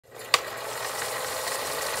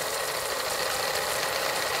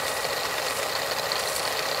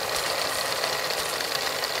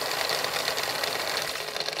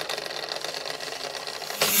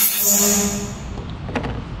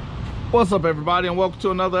What's up, everybody, and welcome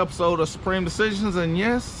to another episode of Supreme Decisions. And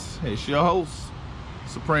yes, it's your host,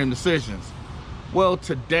 Supreme Decisions. Well,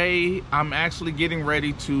 today I'm actually getting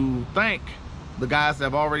ready to thank the guys that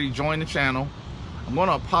have already joined the channel. I'm going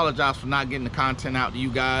to apologize for not getting the content out to you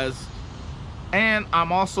guys, and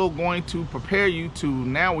I'm also going to prepare you to,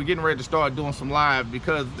 now we're getting ready to start doing some live,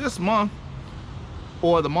 because this month,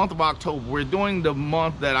 or the month of October, we're doing the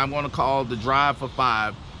month that I'm going to call the Drive for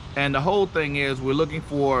 5. And the whole thing is we're looking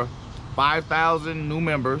for 5,000 new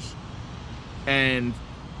members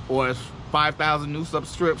or 5,000 new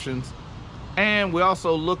subscriptions, and we're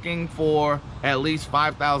also looking for at least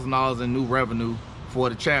 $5,000 in new revenue for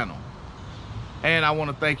the channel. And I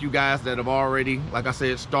want to thank you guys that have already, like I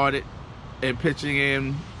said, started and pitching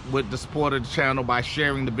in with the support of the channel by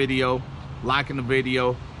sharing the video, liking the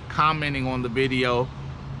video, commenting on the video,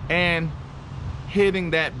 and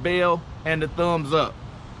hitting that bell and the thumbs up,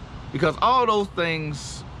 because all those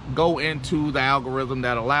things go into the algorithm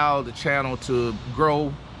that allow the channel to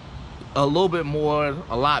grow a little bit more,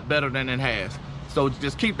 a lot better than it has. So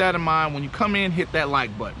just keep that in mind when you come in. Hit that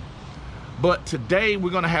like button. But today we're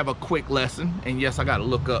going to have a quick lesson, and yes, I got to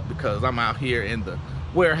look up because I'm out here in the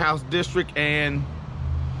warehouse district, and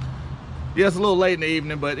yeah, it's a little late in the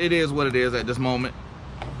evening, but it is what it is at this moment,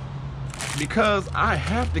 because I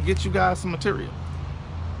have to get you guys some material.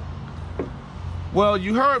 Well,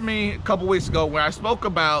 you heard me a couple weeks ago where I spoke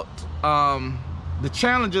about the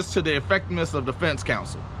challenges to the effectiveness of defense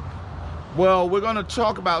counsel. Well, we're going to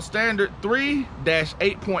talk about standard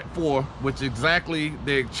 3-8.4, which is exactly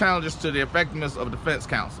the challenges to the effectiveness of defense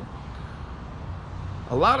counsel.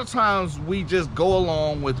 A lot of times we just go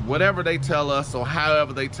along with whatever they tell us or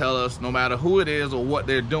however they tell us, no matter who it is or what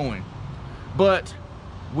they're doing. But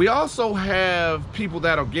we also have people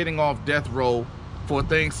that are getting off death row for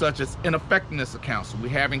things such as ineffectiveness of counsel. We're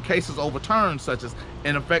having cases overturned such as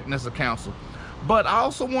ineffectiveness of counsel. But I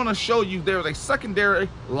also want to show you there's a secondary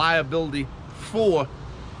liability for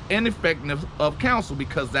ineffectiveness of counsel,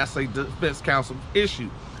 because that's a defense counsel issue.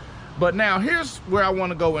 But now here's where I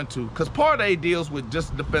want to go into, because part A deals with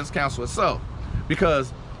just defense counsel itself.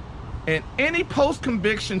 Because in any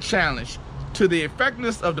post-conviction challenge to the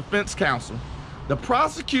effectiveness of defense counsel, the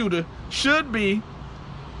prosecutor should be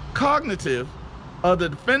cognitive of the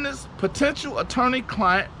defendant's potential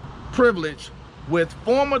attorney-client privilege with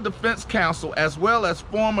former defense counsel, as well as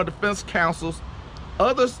former defense counsel's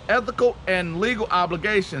others' ethical and legal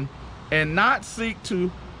obligation, and not seek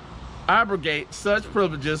to abrogate such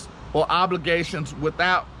privileges or obligations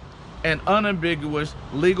without an unambiguous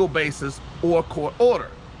legal basis or court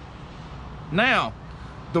order. Now,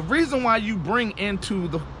 the reason why you bring into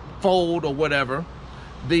the fold or whatever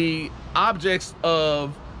the objects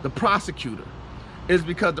of the prosecutor is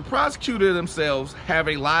because the prosecutor themselves have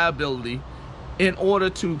a liability in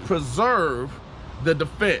order to preserve the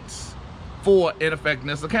defense for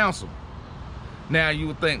ineffectiveness of counsel. Now you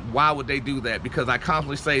would think, why would they do that? Because I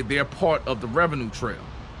constantly say they're part of the revenue trail.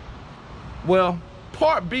 Well,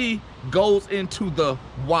 part B goes into the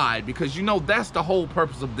why, because you know that's the whole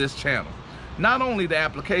purpose of this channel. Not only the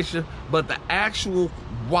application, but the actual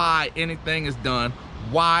why anything is done,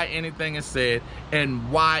 why anything is said,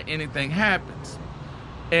 and why anything happens.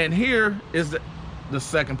 And here is the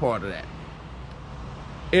second part of that.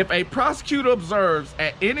 If a prosecutor observes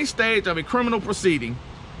at any stage of a criminal proceeding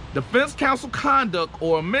defense counsel conduct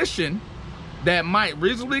or omission that might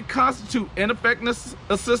reasonably constitute ineffective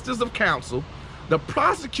assistance of counsel, the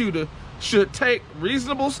prosecutor should take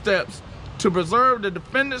reasonable steps to preserve the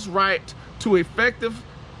defendant's right to effective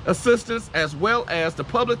assistance, as well as the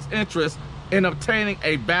public's interest in obtaining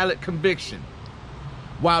a valid conviction,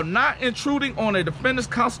 while not intruding on a defendant's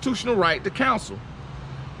constitutional right to counsel.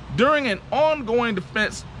 During an ongoing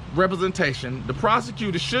defense representation, the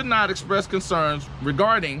prosecutor should not express concerns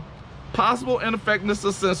regarding possible ineffectiveness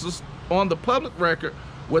assistance on the public record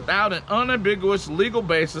without an unambiguous legal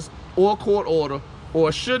basis or court order,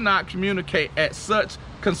 or should not communicate at such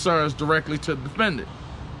concerns directly to the defendant.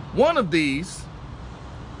 One of these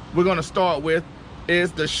we're going to start with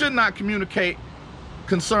is the should not communicate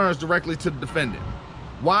concerns directly to the defendant.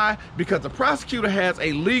 Why? Because the prosecutor has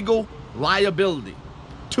a legal liability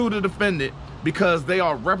to the defendant, because they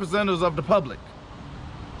are representatives of the public.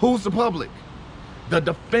 Who's the public? The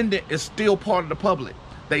defendant is still part of the public.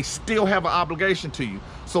 They still have an obligation to you.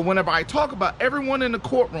 So whenever I talk about everyone in the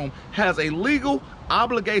courtroom has a legal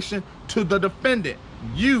obligation to the defendant,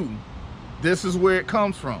 this is where it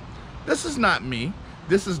comes from. This is not me.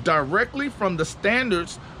 This is directly from the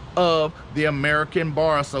standards of the American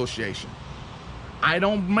Bar Association. I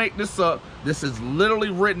don't make this up. This is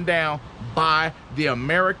literally written down by the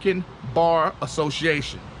American Bar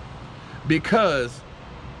Association. Because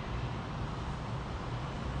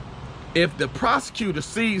if the prosecutor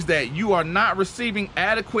sees that you are not receiving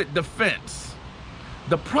adequate defense,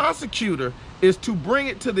 the prosecutor is to bring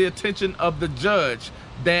it to the attention of the judge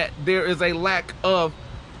that there is a lack of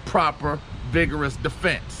proper, vigorous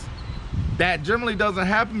defense. That generally doesn't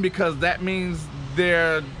happen because that means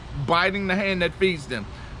they're biting the hand that feeds them,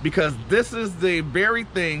 because this is the very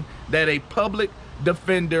thing that a public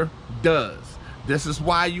defender does. This is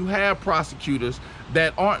why you have prosecutors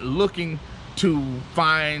that aren't looking to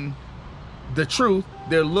find the truth.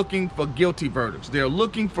 They're looking for guilty verdicts. They're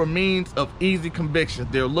looking for means of easy convictions.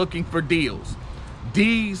 They're looking for deals.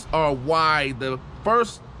 These are why the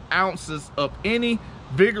first ounces of any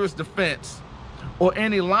vigorous defense or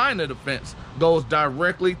any line of defense goes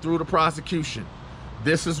directly through the prosecution.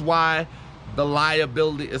 This is why the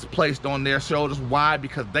liability is placed on their shoulders. Why?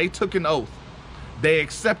 Because they took an oath. They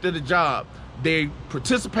accepted a job. They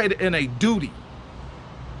participated in a duty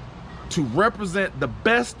to represent the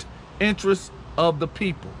best interests of the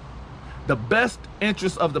people, the best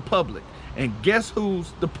interests of the public. And guess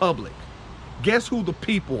who's the public? Guess who the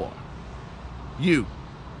people are? You.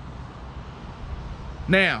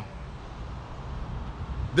 Now,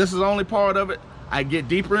 this is only part of it. I get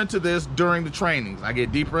deeper into this during the trainings. I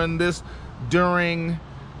get deeper in this during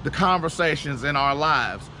the conversations in our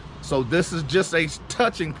lives. So this is just a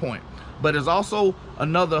touching point, but it's also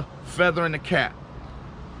another feather in the cap.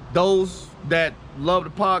 Those that love the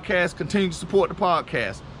podcast, continue to support the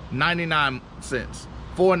podcast. 99 cents,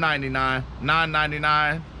 $4.99,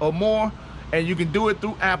 $9.99 or more. And you can do it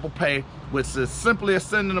through Apple Pay, which is simply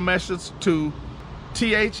sending a message to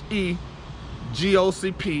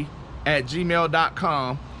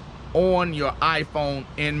thegocp@gmail.com on your iPhone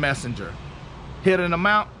in Messenger. Hit an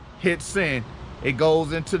amount, hit send. It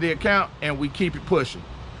goes into the account and we keep it pushing.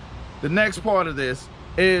 The next part of this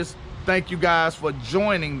is thank you guys for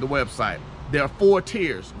joining the website. There are 4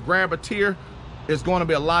 tiers. Grab a tier. It's going to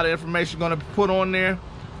be a lot of information going to be put on there.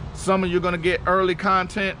 Some of you are going to get early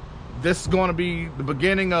content. This is going to be the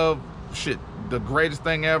beginning of the greatest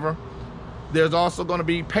thing ever. There's also going to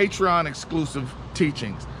be Patreon exclusive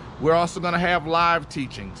teachings. We're also going to have live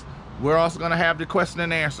teachings. We're also going to have the question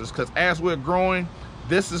and answers, because as we're growing,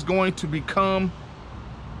 this is going to become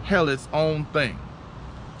its own thing.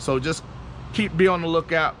 So just be on the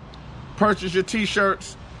lookout. Purchase your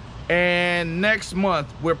t-shirts. And next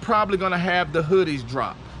month, we're probably going to have the hoodies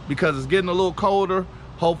drop because it's getting a little colder.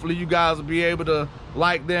 Hopefully you guys will be able to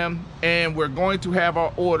like them. And we're going to have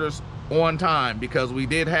our orders on time because we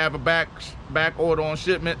did have a back order on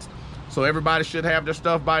shipments. So everybody should have their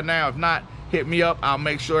stuff by now. If not, hit me up. I'll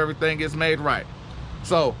make sure everything gets made right.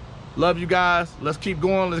 So, love you guys. Let's keep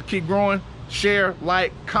going. Let's keep growing. Share,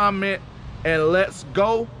 like, comment, and let's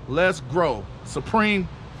go. Let's grow. Supreme